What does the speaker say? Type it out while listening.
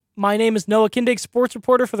My name is Noah Kindig, sports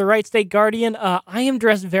reporter for the Wright State Guardian. I am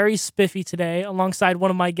dressed very spiffy today alongside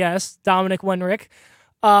one of my guests, Dominic Wenrick.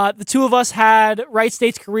 The two of us had Wright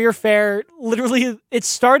State's career fair. Literally, it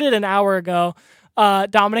started an hour ago.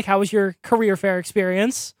 Dominic, how was your career fair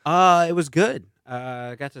experience? It was good.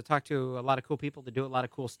 I got to talk to a lot of cool people to do a lot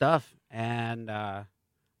of cool stuff, and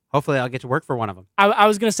hopefully I'll get to work for one of them. I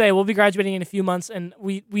was gonna say we'll be graduating in a few months, and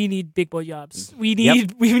we need big boy jobs. We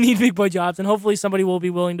need big boy jobs, and hopefully somebody will be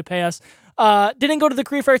willing to pay us. Didn't go to the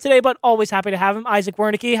career fair today, but always happy to have him. Isaac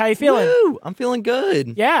Wernicke, how you feeling? Woo! I'm feeling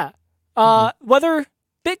good. Yeah. Weather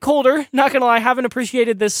bit colder. Not gonna lie, haven't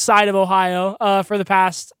appreciated this side of Ohio for the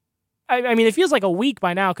past. I mean, it feels like a week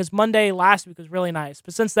by now because Monday last week was really nice,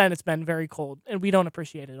 but since then it's been very cold, and we don't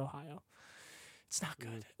appreciate it, Ohio. It's not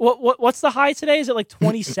good. What's the high today? Is it like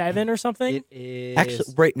 27 or something? It is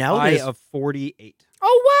Actually, right now high it is of 48.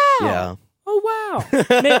 Oh wow! Yeah. Oh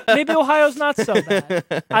wow! Maybe Ohio's not so bad.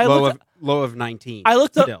 Low of 19. I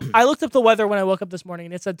looked up. Still. I looked up the weather when I woke up this morning,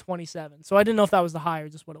 and it said 27. So I didn't know if that was the high or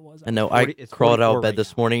just what it was. I know. 40 I it's crawled out 44 of bed right this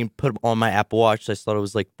now. morning, put on my Apple Watch. I thought it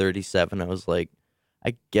was like 37. I was like,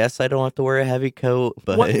 I guess I don't have to wear a heavy coat.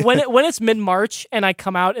 But When it's mid March and I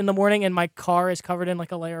come out in the morning and my car is covered in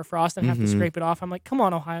like a layer of frost and have to scrape it off, I'm like, come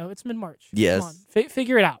on, Ohio, it's mid March. Yes. Come on,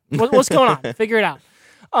 figure it out. What's going on? Figure it out.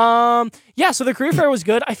 Yeah. So the career fair was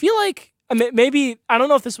good. I feel like maybe I don't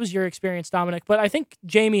know if this was your experience, Dominic, but I think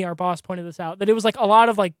Jamie, our boss, pointed this out that it was like a lot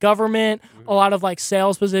of like government, a lot of like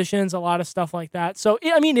sales positions, a lot of stuff like that. So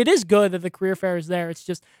I mean, it is good that the career fair is there. It's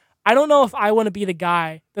just I don't know if I want to be the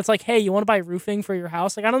guy that's like, hey, you want to buy roofing for your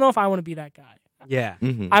house? Like, I don't know if I want to be that guy. Yeah.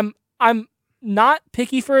 I'm not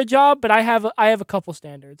picky for a job, but I have a couple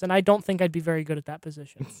standards, and I don't think I'd be very good at that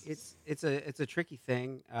position. It's a tricky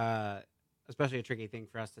thing, especially a tricky thing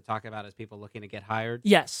for us to talk about as people looking to get hired.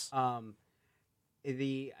 Yes. I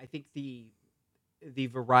think the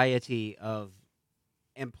variety of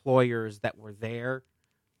employers that were there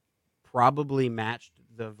probably matched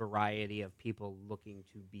the variety of people looking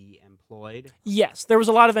to be employed. Yes, there was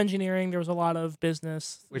a lot of engineering. There was a lot of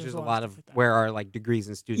business. Which there was is a lot stuff of like that. where our like degrees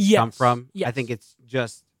and students Yes, come from. yes. I think it's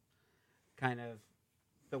just kind of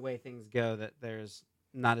the way things go that there's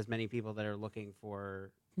not as many people that are looking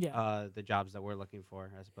for the jobs that we're looking for,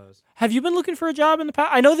 I suppose. Have you been looking for a job in the past?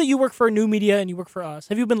 I know that you work for New Media and you work for us.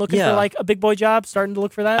 Have you been looking for Yeah. like a big boy job? Starting to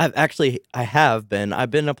look for that? I have been. I've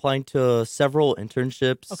been applying to several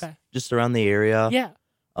internships. Okay. Just around the area. Yeah.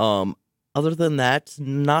 Other than that,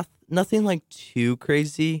 nothing like too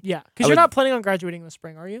crazy. Yeah. Because you're not planning on graduating in the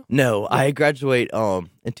spring, are you? No, I graduate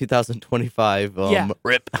in 2025. Yeah.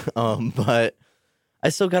 Rip. But I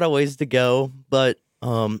still got a ways to go. But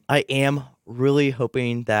I am really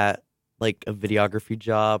hoping that like a videography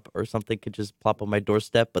job or something could just plop on my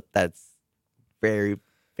doorstep. But that's very,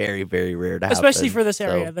 very, very rare to happen. Especially for this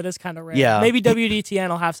area, So, that is kind of rare. Yeah. Maybe WDTN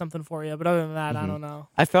will have something for you, but other than that, I don't know.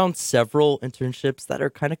 I found several internships that are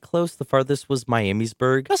kind of close. The farthest was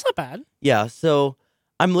Miamisburg. That's not bad. Yeah, so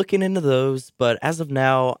I'm looking into those, but as of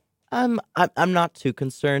now, I'm not too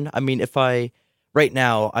concerned. I mean, right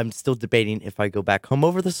now I'm still debating if I go back home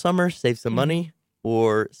over the summer, save some money,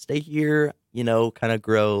 or stay here, kind of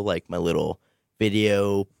grow like my little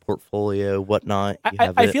video portfolio, whatnot.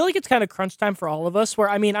 I feel like it's kind of crunch time for all of us where,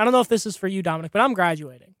 I mean, I don't know if this is for you, Dominic, but I'm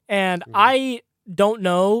graduating. And I don't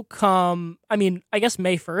know I guess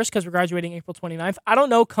May 1st, because we're graduating April 29th. I don't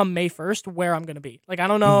know come May 1st where I'm going to be. Like, I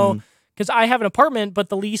don't know, because I have an apartment, but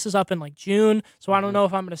the lease is up in like June. So I don't know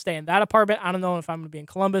if I'm going to stay in that apartment. I don't know if I'm going to be in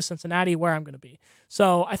Columbus, Cincinnati, where I'm going to be.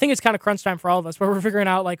 So I think it's kind of crunch time for all of us where we're figuring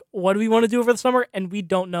out like, what do we want to do over the summer? And we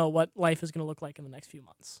don't know what life is going to look like in the next few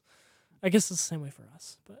months. I guess it's the same way for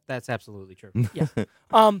us, but That's absolutely true. yeah.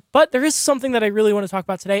 But there is something that I really want to talk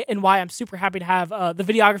about today, and why I'm super happy to have the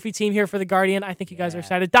videography team here for the Guardian. I think you guys are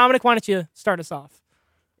excited. Dominic, why don't you start us off?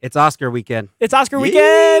 It's Oscar weekend. It's Oscar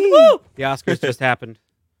weekend. Woo! The Oscars just happened,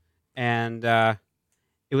 and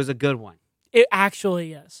it was a good one. It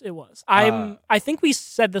actually, yes, it was. I think we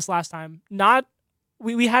said this last time.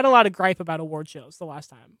 We had a lot of gripe about award shows the last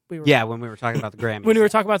time we were. Yeah, when we were talking about the Grammys. When we were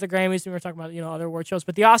talking about the Grammys, we were talking about other award shows,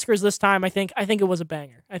 but the Oscars this time, I think it was a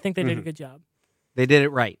banger. I think they did a good job. They did it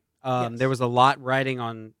right. Yes. There was a lot riding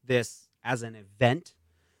on this as an event,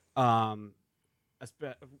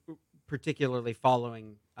 particularly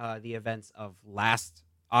following the events of last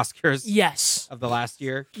Oscars. Yes. Of the last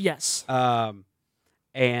year. Yes. And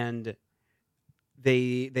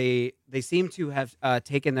they seem to have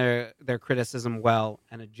taken their criticism well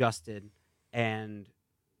and adjusted, and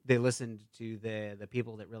they listened to the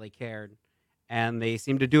people that really cared, and they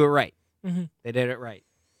seemed to do it right. Mm-hmm. They did it right,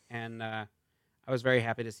 and I was very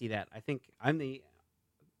happy to see that. I think I'm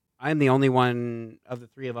I'm the only one of the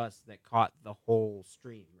three of us that caught the whole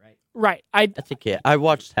stream, right? Right. I think I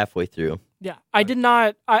watched halfway through. Yeah, I did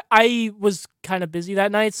not. I was kind of busy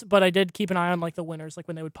that night, but I did keep an eye on like the winners, like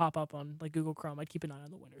when they would pop up on like Google Chrome. I'd keep an eye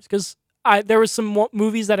on the winners because there was some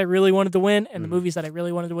movies that I really wanted to win, and the movies that I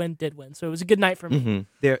really wanted to win did win. So it was a good night for me.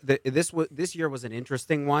 This year was an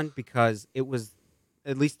interesting one because it was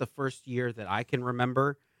at least the first year that I can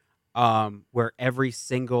remember where every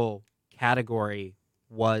single category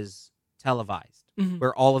was televised,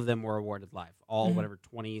 where all of them were awarded live, all whatever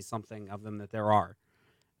 20 something of them that there are.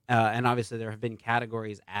 And obviously there have been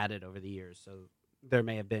categories added over the years. So there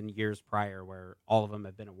may have been years prior where all of them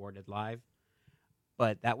have been awarded live.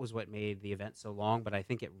 But that was what made the event so long. But I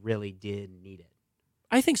think it really did need it.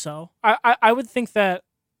 I think so. I would think that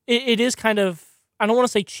it is kind of, I don't want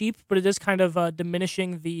to say cheap, but it is kind of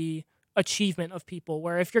diminishing the achievement of people,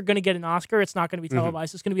 where if you're going to get an Oscar, it's not going to be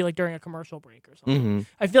televised. It's going to be like during a commercial break or something.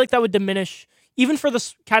 I feel like that would diminish, even for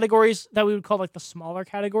the categories that we would call like the smaller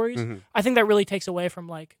categories. I think that really takes away from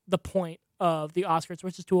like the point of the Oscars,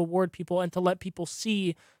 which is to award people and to let people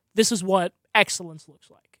see this is what excellence looks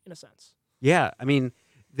like, in a sense. Yeah, I mean,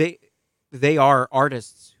 they are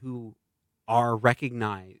artists who are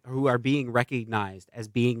recognized, who are being recognized as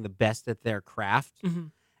being the best at their craft,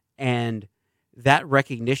 and that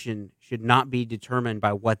recognition should not be determined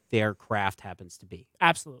by what their craft happens to be.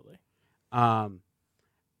 Absolutely.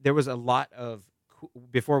 There was a lot of,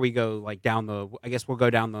 before we go like down I guess we'll go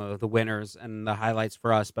down the winners and the highlights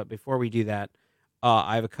for us. But before we do that,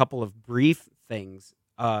 I have a couple of brief things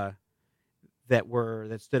that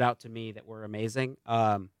stood out to me that were amazing.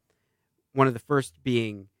 One of the first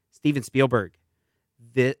being Steven Spielberg.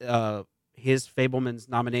 His Fabelman's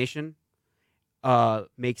nomination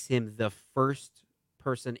makes him the first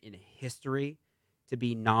person in history to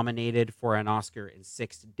be nominated for an Oscar in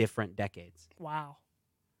 6 different decades. Wow.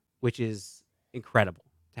 Which is incredible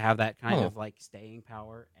to have that kind of like staying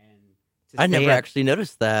power. And I never actually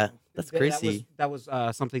noticed that. That's crazy. That was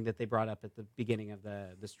something that they brought up at the beginning of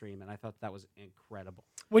the stream, and I thought that was incredible.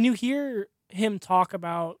 When you hear him talk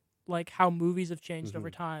about like how movies have changed over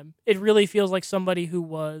time, it really feels like somebody who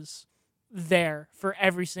was there for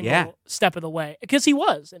every single step of the way, because he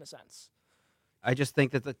was, in a sense. I just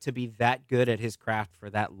think that to be that good at his craft for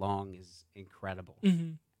that long is incredible,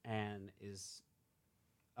 and is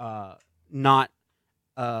not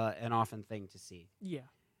an often thing to see. Yeah.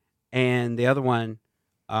 And the other one,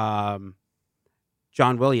 John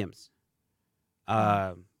Williams,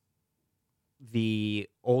 the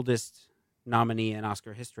oldest nominee in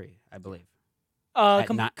Oscar history, I believe.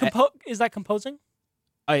 Is that composing?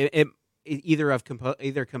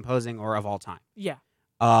 Either composing or of all time. Yeah.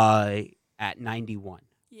 At 91.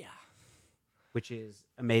 Yeah. Which is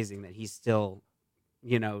amazing that he's still,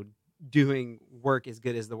 doing work as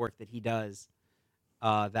good as the work that he does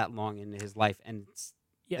that long in his life, and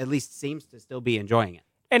at least seems to still be enjoying it.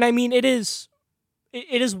 And I mean, it is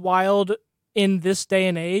wild in this day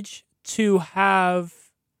and age to have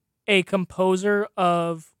a composer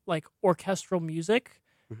of like orchestral music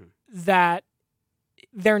that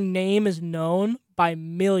their name is known by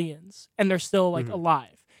millions and they're still like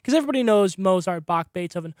alive. Because everybody knows Mozart, Bach,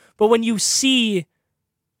 Beethoven, but when you see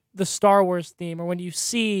the Star Wars theme, or when you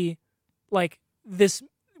see like this,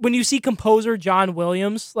 when you see composer John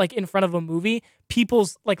Williams like in front of a movie,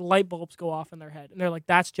 people's like light bulbs go off in their head, and they're like,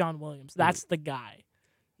 "That's John Williams. That's the guy."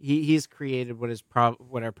 He's created what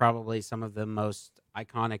are probably some of the most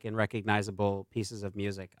iconic and recognizable pieces of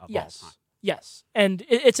music of all time. Yes, and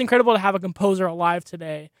it's incredible to have a composer alive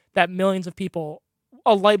today that millions of people,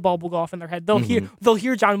 a light bulb will go off in their head. They'll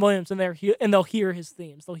hear John Williams, and they'll hear his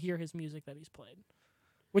themes. They'll hear his music that he's played,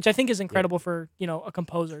 which I think is incredible for a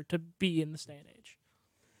composer to be in this day and age.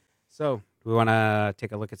 So, do we want to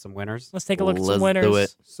take a look at some winners? Let's take a look at some winners. Do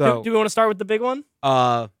it. So, do we want to start with the big one?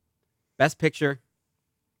 Best Picture,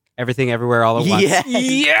 Everything Everywhere All at Once. Yeah.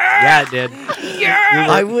 Yeah, it did. Yeah.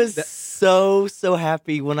 I was so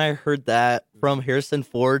happy when I heard that from Harrison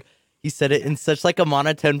Ford. He said it in such like a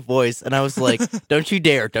monotone voice, and I was like, "Don't you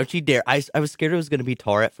dare! Don't you dare!" I was scared it was going to be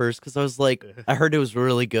Tar at first, because I was like, I heard it was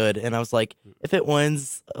really good, and I was like, if it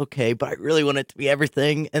wins, okay, but I really want it to be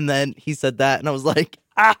Everything. And then he said that, and I was like,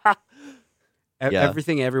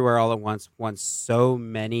 Everything Everywhere All at Once won so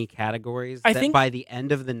many categories that by the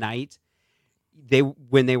end of the night,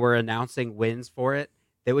 when they were announcing wins for it,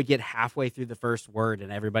 they would get halfway through the first word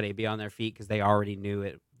and everybody would be on their feet because they already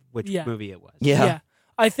knew which movie it was. Yeah.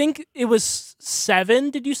 I think it was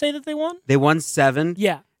 7. Did you say that they won? They won 7.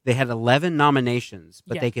 Yeah. They had 11 nominations,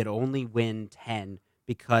 but they could only win 10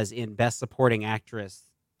 because in Best Supporting Actress,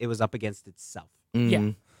 it was up against itself.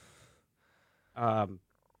 Yeah.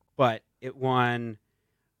 but it won.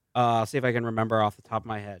 I'll see if I can remember off the top of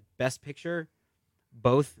my head. Best Picture,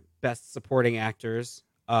 both Best Supporting Actors,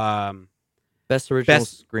 Best original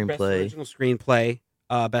Best screenplay. Original Screenplay,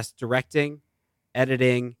 Best Directing,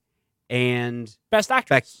 Editing, and Best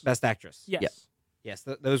actress. Best Actress. Yes. Yeah. Yes,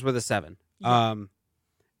 those were the 7. Yeah.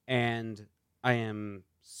 And I am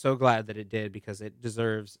so glad that it did because it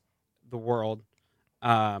deserves the world.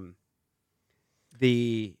 The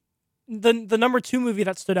The number 2 movie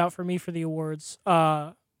that stood out for me for the awards,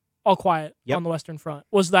 All Quiet Yep. on the Western Front,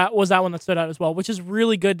 was that one that stood out as well, which is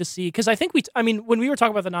really good to see because I think when we were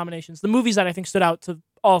talking about the nominations, the movies that I think stood out to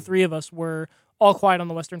all 3 of us were All Quiet on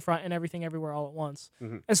the Western Front and Everything Everywhere All at Once.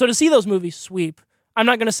 Mhm. And so to see those movies sweep, I'm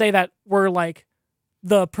not going to say that we're like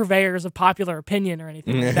the purveyors of popular opinion or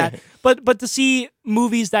anything like that, but to see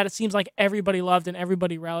movies that it seems like everybody loved and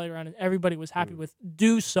everybody rallied around and everybody was happy with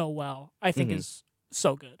do so well, I think is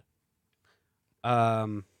so good.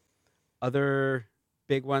 Other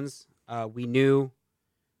big ones, everybody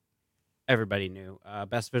knew.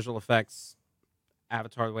 Best Visual Effects,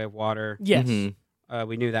 Avatar: The Way of Water. Yes. We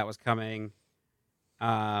knew that was coming.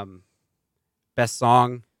 Best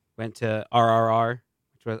Song went to RRR,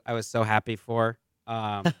 which I was so happy for.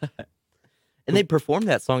 And they performed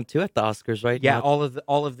that song too at the Oscars, right? Yeah, all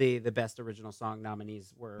of the Best Original Song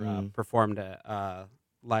nominees were performed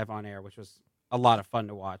live on air, which was a lot of fun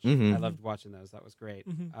to watch. I loved watching those. That was great.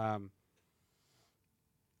 But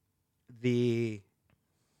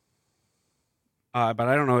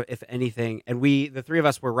I don't know if anything, and the 3 of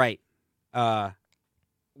us were right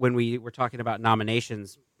when we were talking about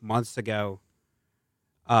nominations months ago.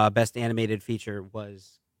 Best Animated Feature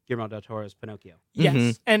was Guillermo del Toro's Pinocchio.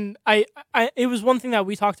 Yes, and I it was one thing that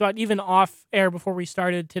we talked about even off air before we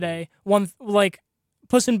started today.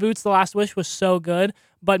 Puss in Boots: The Last Wish was so good,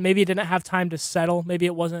 but maybe it didn't have time to settle. Maybe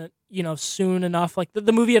it wasn't soon enough. Like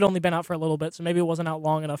the movie had only been out for a little bit, so maybe it wasn't out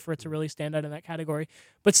long enough for it to really stand out in that category.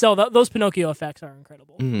 But still, those Pinocchio effects are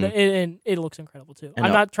incredible, and it looks incredible too.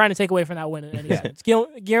 I'm not trying to take away from that win in any sense.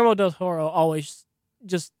 Guillermo del Toro always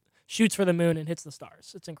just shoots for the moon and hits the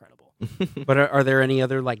stars. It's incredible. But are there any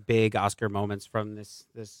other like big Oscar moments from this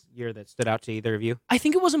year that stood out to either of you? I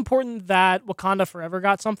think it was important that Wakanda Forever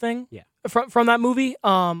got something. Yeah. From that movie.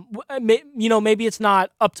 Maybe it's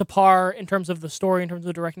not up to par in terms of the story, in terms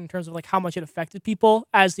of directing, in terms of like how much it affected people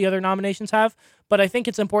as the other nominations have. But I think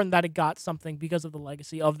it's important that it got something because of the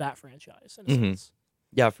legacy of that franchise. In a sense.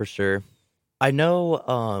 Yeah, for sure. I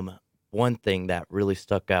know one thing that really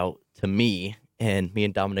stuck out to me, and me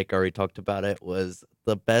and Dominic already talked about it, was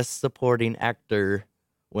the Best Supporting Actor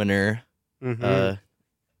winner, Ke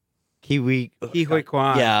Huy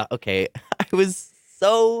Quan. Yeah, okay. I was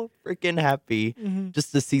so freaking happy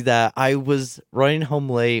just to see that. I was running home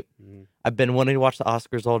late. I've been wanting to watch the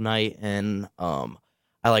Oscars all night, and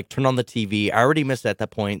I turned on the TV. I already missed it at that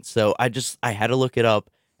point, so I had to look it up,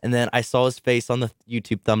 and then I saw his face on the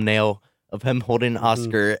YouTube thumbnail of him holding an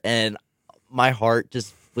Oscar, and my heart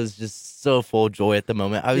was just so full of joy at the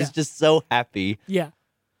moment. I was just so happy. Yeah.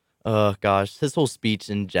 Oh gosh, his whole speech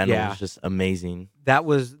in general was just amazing. That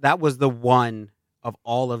was the one of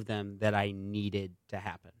all of them that I needed to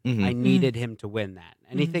happen. I needed him to win that.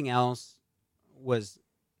 Anything else was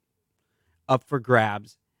up for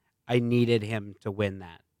grabs. I needed him to win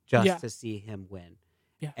that just to see him win.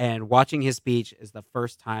 Yeah. And watching his speech is the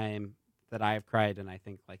first time that I've cried in I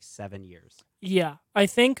think like 7 years. Yeah, I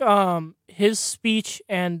think his speech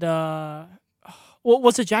and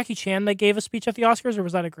was it Jackie Chan that gave a speech at the Oscars, or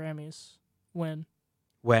was that a Grammys? When?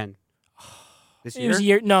 This It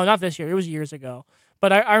year? was no, not this year. It was years ago.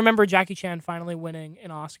 But I remember Jackie Chan finally winning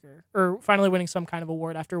an Oscar, or finally winning some kind of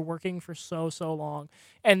award after working for so long.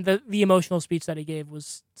 And the emotional speech that he gave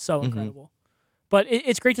was so incredible. But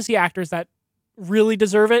it's great to see actors that really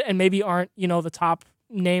deserve it and maybe aren't, the top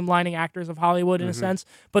name-lining actors of Hollywood in a sense,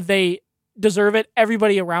 but they deserve it.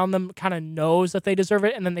 Everybody around them kind of knows that they deserve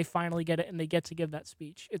it, and then they finally get it, and they get to give that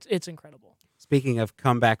speech. It's incredible. Speaking of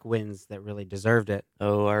comeback wins that really deserved it,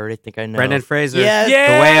 Oh, I already think I know. Brendan Fraser, Yes!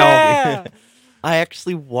 The Whale. I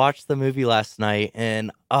actually watched the movie last night,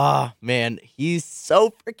 and man, he's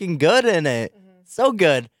so freaking good in it. So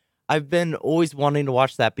good. I've been always wanting to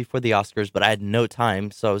watch that before the Oscars, but I had no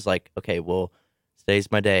time, so I was like, okay, well,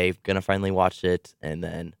 today's my day. Gonna finally watch it, and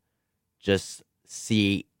then just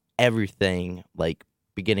see everything like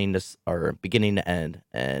beginning to end,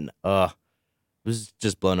 and was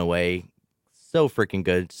just blown away. So freaking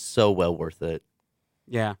good, so well worth it.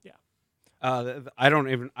 Yeah. I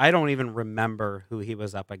don't even remember who he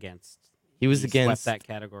was up against. He was swept against that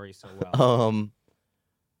category so well.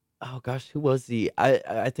 oh gosh, who was he?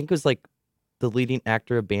 I think it was like the leading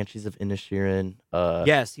actor of Banshees of Inisherin.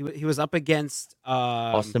 Yes, he was up against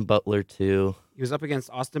Austin Butler too. He was up against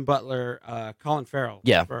Austin Butler, Colin Farrell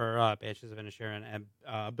Yeah. for Banshees of Inisherin,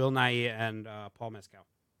 and Bill Nighy and Paul Mescal.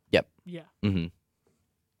 Yep. Yeah. Mm-hmm.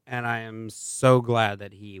 And I am so glad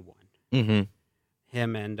that he won. Mm-hmm.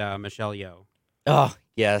 Him and Michelle Yeoh. Oh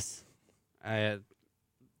yes.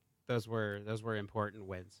 Those were important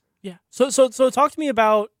wins. Yeah. So talk to me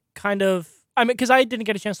about kind of, I mean, because I didn't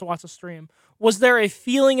get a chance to watch the stream. Was there a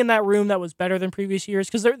feeling in that room that was better than previous years?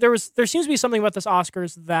 Because there seems to be something about this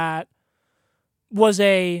Oscars that was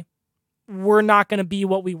we're not going to be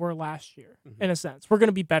what we were last year, in a sense. We're going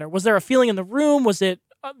to be better. Was there a feeling in the room? Was it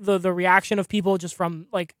the reaction of people just from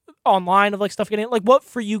like online of like stuff getting like, what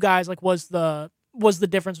for you guys like was the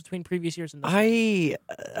difference between previous years and this year?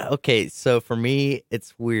 Okay, so for me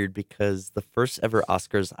it's weird because the first ever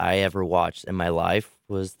Oscars I ever watched in my life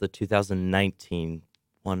was the 2019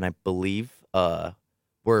 one, I believe,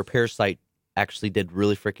 where Parasite actually did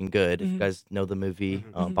really freaking good. If you guys know the movie,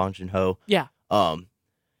 Bong Joon-ho. Yeah.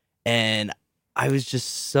 And I was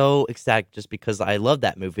just so ecstatic just because I love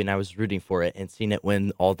that movie and I was rooting for it, and seeing it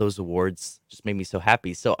win all those awards just made me so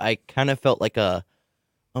happy. So I kind of felt like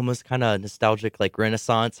almost kind of nostalgic, like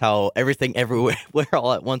Renaissance, how Everything Everywhere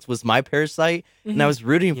All at Once was my Parasite, and I was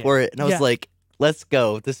rooting for it, and I was like, let's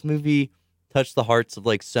go. This movie touched the hearts of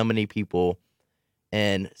like so many people,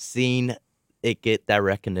 and seeing it get that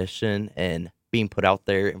recognition and being put out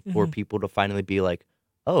there and for people to finally be like,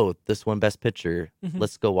 oh, this won Best Picture,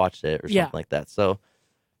 let's go watch it or something like that. So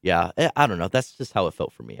yeah, I don't know. That's just how it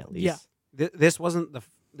felt for me, at least. Yeah. This wasn't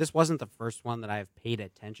the first one that I have paid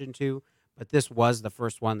attention to, but this was the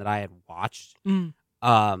first one that I had watched.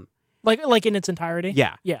 Like in its entirety?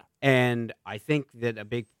 Yeah. Yeah. And I think that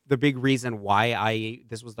the big reason why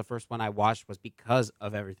this was the first one I watched was because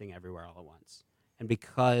of Everything Everywhere All at Once. And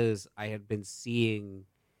because I had been seeing,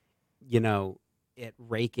 it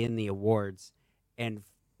rake in the awards, and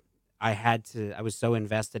I was so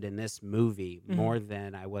invested in this movie more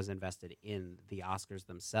than I was invested in the Oscars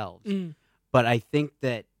themselves. But I think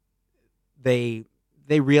that they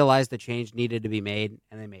realized the change needed to be made,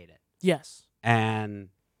 and they made it. Yes. And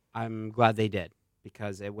I'm glad they did,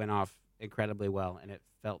 because it went off incredibly well, and it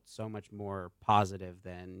felt so much more positive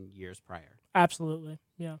than years prior. Absolutely.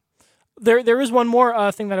 Yeah. There is one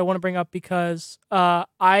more thing that I want to bring up, because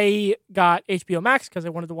I got HBO Max because I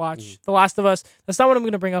wanted to watch The Last of Us. That's not what I'm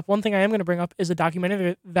going to bring up. One thing I am going to bring up is a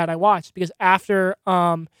documentary that I watched, because after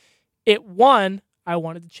it won, I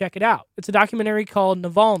wanted to check it out. It's a documentary called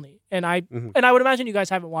Navalny, and I would imagine you guys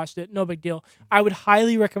haven't watched it. No big deal. I would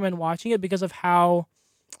highly recommend watching it because of how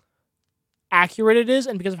accurate it is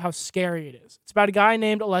and because of how scary it is. It's about a guy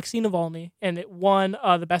named Alexei Navalny, and it won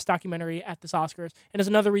the best documentary at this Oscars. And it's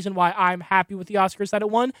another reason why I'm happy with the Oscars that it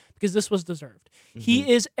won, because this was deserved. He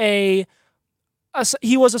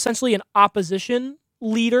was essentially an opposition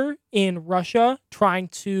leader in Russia, trying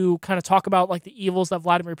to kind of talk about like the evils that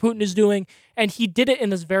Vladimir Putin is doing, and he did it in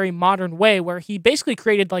this very modern way where he basically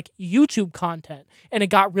created like YouTube content, and it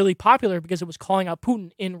got really popular because it was calling out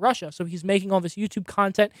Putin in Russia. So he's making all this YouTube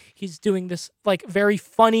content, he's doing this like very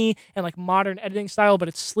funny and like modern editing style, but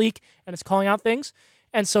it's sleek and it's calling out things.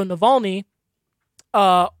 And so Navalny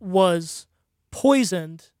was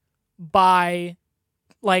poisoned by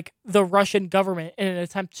like the Russian government in an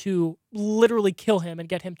attempt to literally kill him and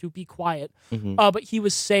get him to be quiet. But he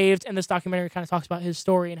was saved, and this documentary kind of talks about his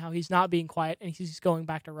story and how he's not being quiet and he's going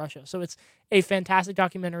back to Russia. So it's a fantastic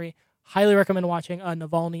documentary. Highly recommend watching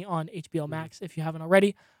Navalny on HBO Max if you haven't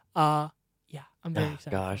already. I'm very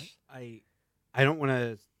excited. Gosh. I don't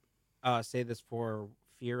want to say this for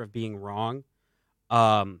fear of being wrong.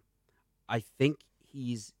 I think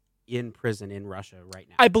he's in prison in Russia right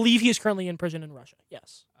now. I believe he is currently in prison in Russia.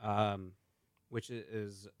 Yes. Which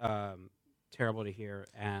is terrible to hear,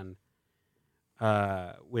 and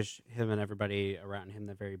wish him and everybody around him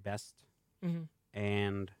the very best.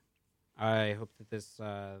 And I hope that this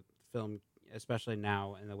film, especially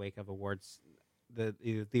now in the wake of awards,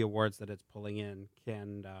 the awards that it's pulling in,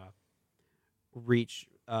 can reach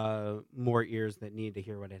more ears that need to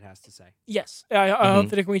hear what it has to say. Yes, I hope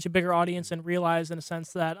that it can reach a bigger audience and realize, in a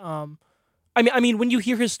sense, that I mean, when you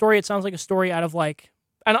hear his story, it sounds like a story out of like,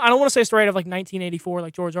 I don't want to say a story out of like 1984,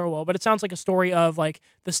 like George Orwell, but it sounds like a story of like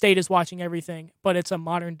the state is watching everything, but it's a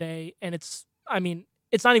modern day, and it's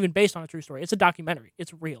not even based on a true story. It's a documentary.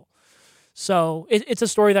 It's real. So it's a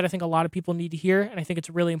story that I think a lot of people need to hear, and I think it's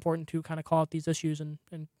really important to kind of call out these issues and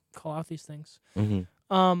call out these things.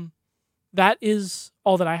 That is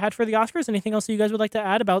all that I had for the Oscars. Anything else that you guys would like to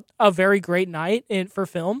add about a very great night for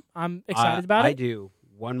film? I'm excited about it. I do.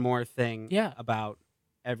 One more thing about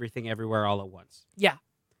Everything Everywhere All at Once. Yeah.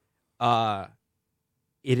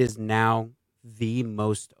 It is now the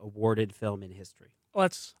most awarded film in history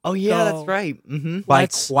Let's Oh yeah, that's go. right. Mm-hmm. by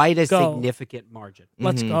Let's quite a go. significant margin.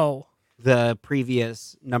 Let's Mhm. go. The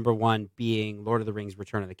previous number one being Lord of the Rings: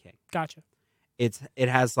 Return of the King. Gotcha. It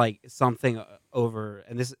has like something over,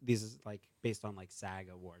 and these is like based on like SAG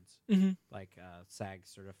awards, Mm-hmm. like SAG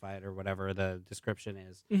certified or whatever the description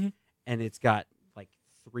is, Mhm. and it's got like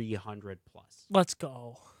 300 plus. Let's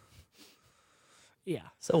go. Yeah.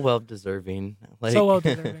 So well deserving. Like, So well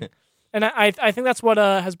deserving. And I think that's what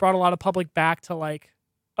has brought a lot of public back to like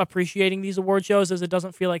appreciating these award shows, is it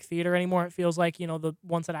doesn't feel like theater anymore. It feels like, the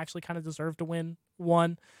ones that actually kind of deserve to win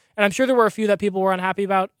won. And I'm sure there were a few that people were unhappy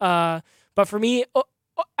about. But for me,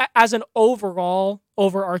 as an overall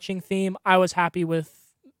overarching theme, I was happy with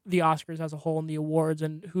the Oscars as a whole and the awards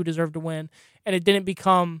and who deserved to win. And it didn't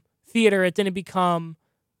become theater. It didn't become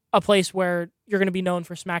a place where you're going to be known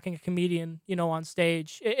for smacking a comedian, on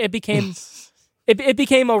stage. It became it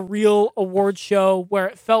became a real award show where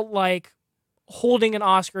it felt like holding an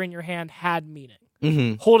Oscar in your hand had meaning.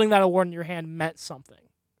 hmm Holding that award in your hand meant something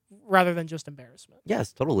rather than just embarrassment.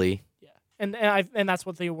 Yes, totally. Yeah. And that's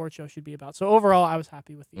what the award show should be about. So overall, I was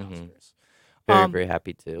happy with the Mhm. Oscars. Very, very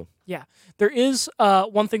happy too. There is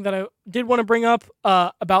one thing that I did want to bring up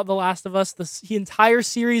about The Last of Us. The entire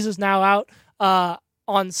series is now out.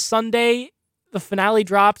 On Sunday, the finale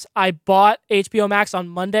dropped. I bought HBO Max on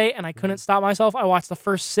Monday, and I couldn't stop myself. I watched the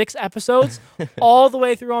first 6 episodes all the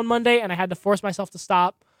way through on Monday, and I had to force myself to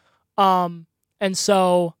stop. And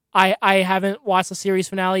so I haven't watched the series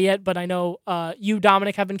finale yet, but I know you,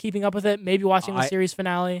 Dominic, have been keeping up with it. Maybe watching the series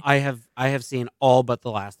finale. I have seen all but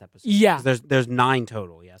the last episode. Yeah. 'Cause there's 9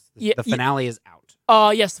 total. Yes, Yeah, the finale is out.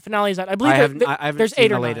 Yes, the finale is out. I believe I haven't there's seen 8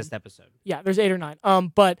 the or 9. latest episode. Yeah, there's 8 or 9.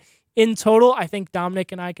 But in total, I think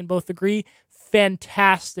Dominic and I can both agree,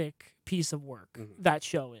 fantastic piece of work that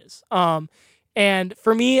show is. And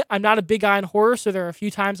for me, I'm not a big guy on horror, so there are a few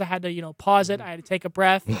times I had to, pause it. I had to take a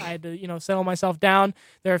breath. I had to, settle myself down.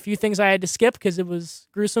 There are a few things I had to skip because it was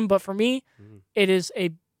gruesome. But for me, it is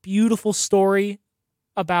a beautiful story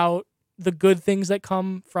about the good things that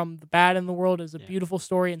come from the bad in the world. Is a beautiful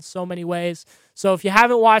story in so many ways. So if you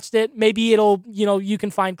haven't watched it, maybe it'll, you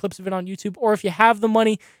can find clips of it on YouTube. Or if you have the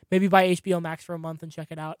money, maybe buy HBO Max for a month and check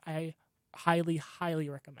it out. I highly, highly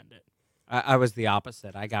recommend it. I was the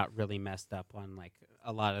opposite. I got really messed up on like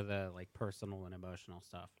a lot of the like personal and emotional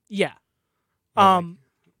stuff. Yeah. Where,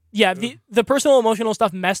 Yeah, the personal emotional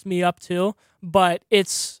stuff messed me up too, but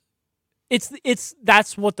it's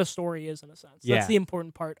that's what the story is in a sense. Yeah. That's the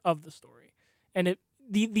important part of the story. And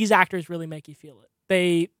these actors really make you feel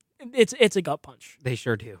it. It's a gut punch. They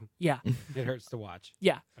sure do. Yeah. It hurts to watch.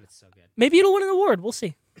 Yeah. But it's so good. Maybe it'll win an award. We'll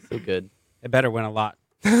see. So good. It better win a lot.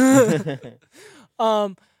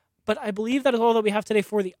 But I believe that is all that we have today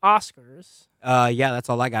for the Oscars. Yeah, that's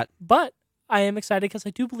all I got. But I am excited because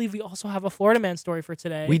I do believe we also have a Florida Man story for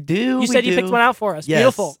today. We do. You said you picked one out for us. Yes,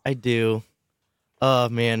 Beautiful. I do. Oh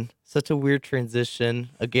man, such a weird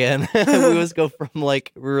transition. Again, we always go from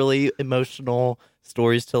like really emotional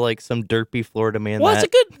stories to like some derpy Florida man. Well, it's a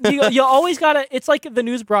good. You always gotta. It's like the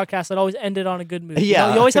news broadcast that always ended on a good mood.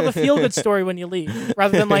 Yeah. You always have a feel good story when you leave,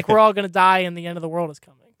 rather than like we're all gonna die and the end of the world is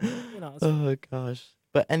coming. Oh gosh.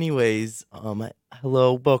 But anyways,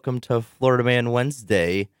 hello, welcome to Florida Man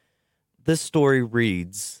Wednesday. This story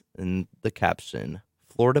reads in the caption: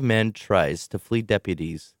 Florida man tries to flee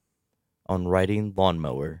deputies on riding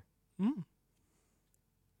lawnmower.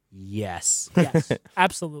 Yes. Yes,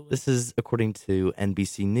 absolutely. This is according to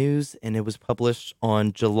NBC News, and it was published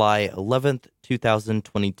on July 11th,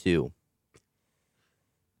 2022.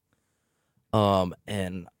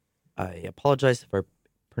 And I apologize if I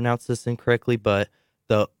pronounce this incorrectly, but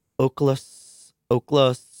the Okaloosa,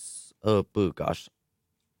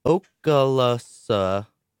 how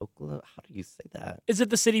do you say that? Is it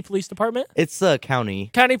the city police department? It's county.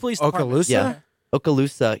 County police department. Okaloosa? Yeah.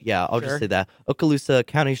 Okaloosa, yeah, I'll Sure. just say that. Okaloosa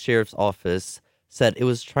County Sheriff's Office said it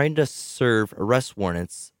was trying to serve arrest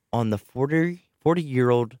warrants on the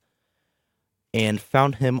 40-year-old and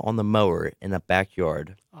found him on the mower in a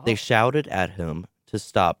backyard. Oh. They shouted at him to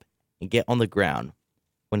stop and get on the ground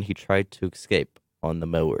when he tried to escape on the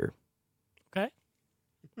mower. Okay.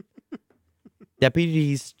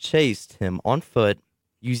 Deputies chased him on foot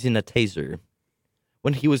using a taser.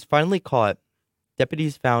 When he was finally caught,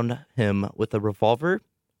 deputies found him with a revolver,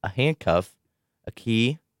 a handcuff,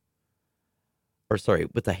 with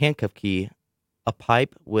a handcuff key, a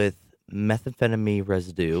pipe with methamphetamine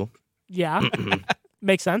residue. Yeah.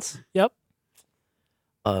 Makes sense. Yep.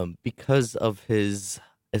 Because of his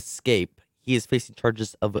escape, he is facing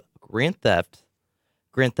charges of grand theft,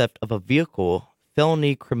 grand theft of a vehicle,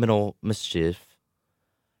 felony criminal mischief,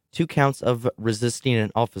 2 counts of resisting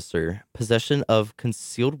an officer, possession of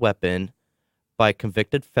concealed weapon by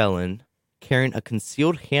convicted felon, carrying a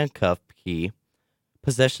concealed handcuff key,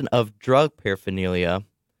 possession of drug paraphernalia,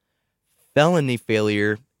 felony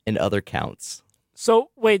failure, and other counts. So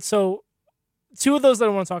wait, so 2 of those that I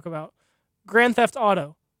want to talk about. Grand Theft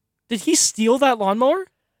Auto. Did he steal that lawnmower?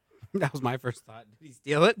 That was my first thought. Did he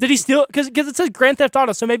steal it? Did he steal? Because it says Grand Theft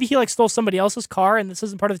Auto, so maybe he like stole somebody else's car, and this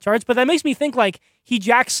isn't part of the charge. But that makes me think like he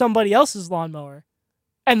jacked somebody else's lawnmower,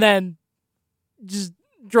 and then just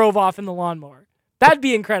drove off in the lawnmower. That'd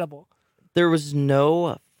be incredible. There was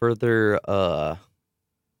no further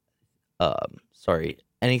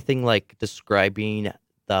anything like describing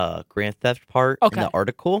the grand theft part in the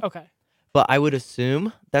article. Okay. But I would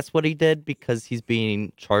assume that's what he did because he's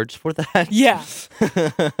being charged for that. Yeah.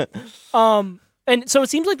 And so it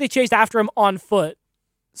seems like they chased after him on foot.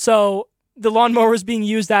 So the lawnmower was being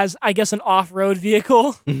used as, I guess, an off-road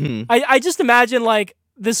vehicle. Mhm. I just imagine like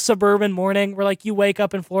this suburban morning where like you wake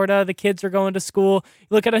up in Florida, the kids are going to school, you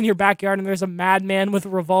look out in your backyard and there's a madman with a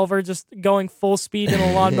revolver just going full speed in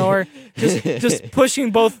a lawnmower, just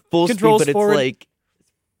pushing both Full controls speed, but forward. it's like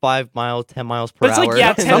 5 miles, 10 miles per But it's hour. like,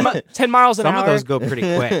 yeah, 10 miles an Some hour. of those go pretty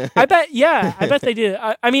quick. I bet they did.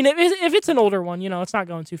 I mean, if it's an older one, it's not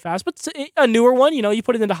going too fast. But a newer one, you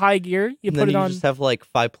put it into high gear. You And put then it you on. just have like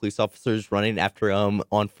 5 police officers running after him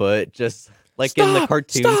on foot, just like in the Stop!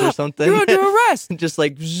 cartoons or Stop! something. You're under arrest. Just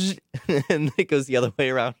like, and it goes the other way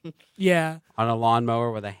around. Yeah. On a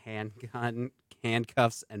lawnmower with a handgun,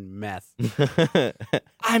 handcuffs, and meth.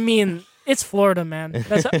 I mean, it's Florida, man.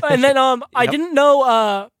 And then I Yep. didn't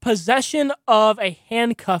know possession of a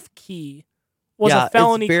handcuff key was yeah, a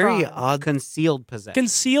felony it's very crime. odd. Concealed possession.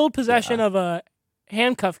 Concealed possession of a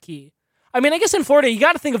handcuff key. I mean, I guess in Florida you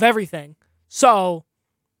got to think of everything. So,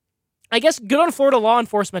 I guess good on Florida law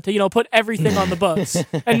enforcement to put everything on the books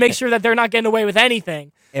and make sure that they're not getting away with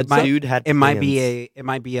anything. It The might, dude had it might be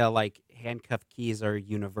plans. a like handcuff keys are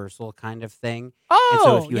universal kind of thing. Oh, And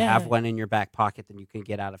so if you yeah. have one in your back pocket, then you can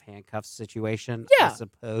get out of handcuffs situation. Yeah. I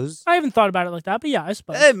suppose. I haven't thought about it like that, but yeah, I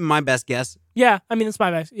suppose. My best guess. Yeah, I mean, it's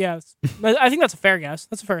my best. Yeah, I think that's a fair guess.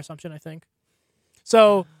 That's a fair assumption, I think.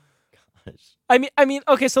 So, I mean,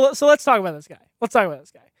 okay, so let's talk about this guy.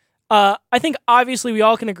 I think obviously we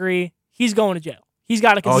all can agree he's going to jail. He's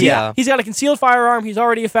got a he's got a concealed firearm. He's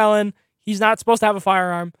already a felon. He's not supposed to have a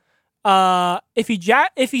firearm. If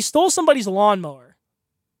he stole somebody's lawnmower,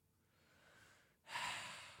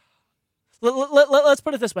 let's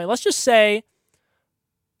put it this way. Let's just say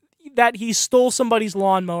that he stole somebody's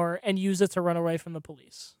lawnmower and used it to run away from the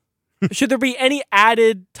police. Should there be any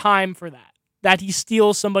added time for that? That he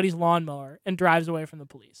steals somebody's lawnmower and drives away from the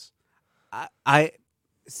police? I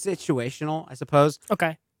situational, I suppose.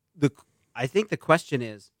 Okay. I think the question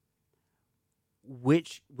is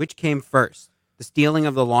which came first? The stealing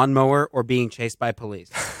of the lawnmower or being chased by police?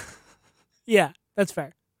 Yeah, that's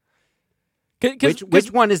fair.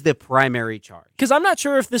 Which one is the primary charge? Because I'm not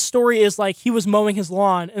sure if this story is like he was mowing his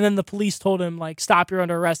lawn and then the police told him like stop, you're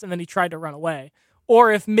under arrest, and then he tried to run away,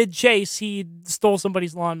 or if mid chase he stole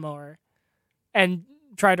somebody's lawnmower and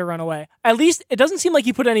tried to run away. At least it doesn't seem like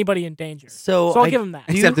he put anybody in danger. So I'll give him that.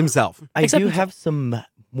 Except himself. I Except do himself. have some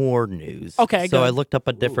more news. Okay, so good. I looked up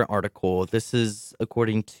a different article. This is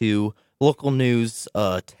according to local news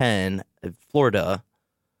 10 in Florida.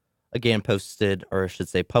 Again, posted, or I should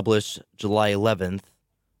say published July 11th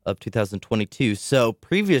of 2022. So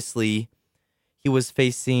previously, he was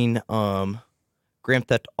facing grand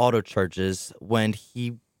theft auto charges when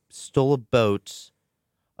he stole a boat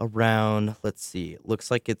around, let's see, it looks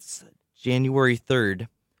like it's January 3rd,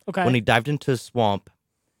 Okay. when he dived into a swamp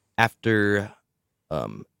after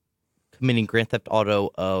committing grand theft auto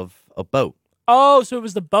of a boat. Oh, so it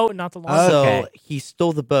was the boat, not the lawnmower. Okay. So he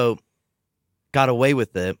stole the boat, got away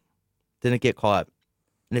with it, didn't get caught.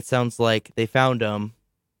 And it sounds like they found him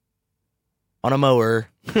on a mower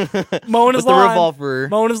Mowing his with a lawn. revolver,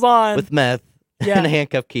 Mowing his lawn. with meth, Yeah. and a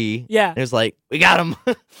handcuff key. Yeah. And it was like, we got him.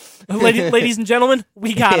 Ladies and gentlemen,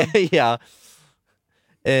 we got him. Yeah.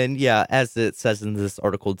 And yeah, as it says in this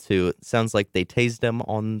article too, it sounds like they tased him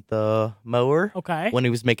on the mower Okay. when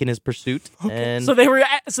he was making his pursuit. And So they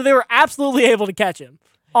were absolutely able to catch him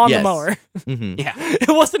on the Yes. mower. Mhm. Yeah. It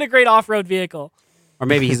wasn't a great off-road vehicle. Or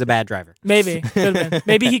maybe he's a bad driver. Maybe. Could have been.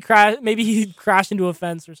 Maybe he crashed into a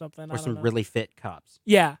fence or something. I Or don't some know. really fit cops.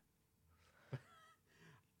 Yeah.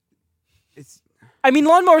 It's I mean,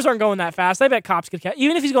 lawnmowers aren't going that fast. I bet cops could catch.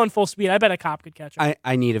 Even if he's going full speed, I bet a cop could catch him.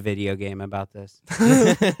 I need a video game about this. Or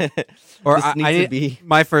Or this I needs to need- be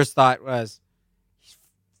My first thought was he's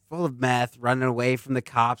full of meth, running away from the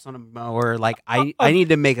cops on a mower. Like I need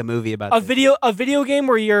to make a movie about this. A video game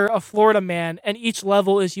where you're a Florida man and each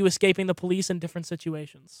level is you escaping the police in different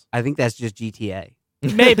situations. I think that's just GTA.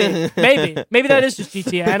 Maybe that is just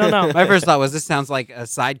GTA. I don't know. My first thought was this sounds like a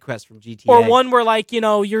side quest from GTA. Or one where like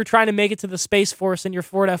you're trying to make it to the Space Force in your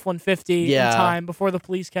Ford F-150 Yeah. in time before the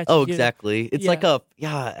police catch Oh, you. exactly. It's like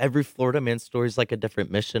every Florida man story is like a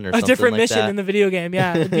different mission or A something different like mission that. in the video game.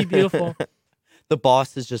 Yeah, it'd be beautiful. The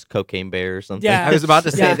boss is just Cocaine Bear or something. Yeah. I was about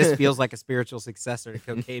to say Yeah. this feels like a spiritual successor to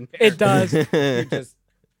Cocaine Bear. It does. You're just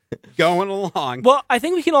going along. Well, I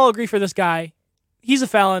think we can all agree for this guy. He's a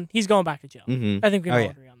felon. He's going back to jail. Mhm. I think we can Oh, all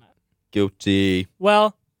yeah. agree on that. Guilty.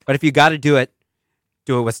 Well, But if you got to do it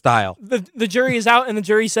with style. the jury is out, and the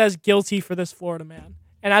jury says guilty for this Florida man.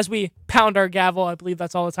 And as we pound our gavel, I believe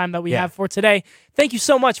that's all the time that we have for today. Thank you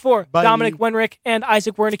so much for Bye. Dominic Wenrick and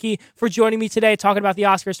Isaac Wernicke for joining me today, talking about the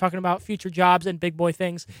Oscars, talking about future jobs and big boy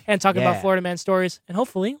things, and talking about Florida man stories. And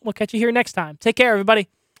hopefully, we'll catch you here next time. Take care, everybody.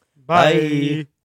 Bye.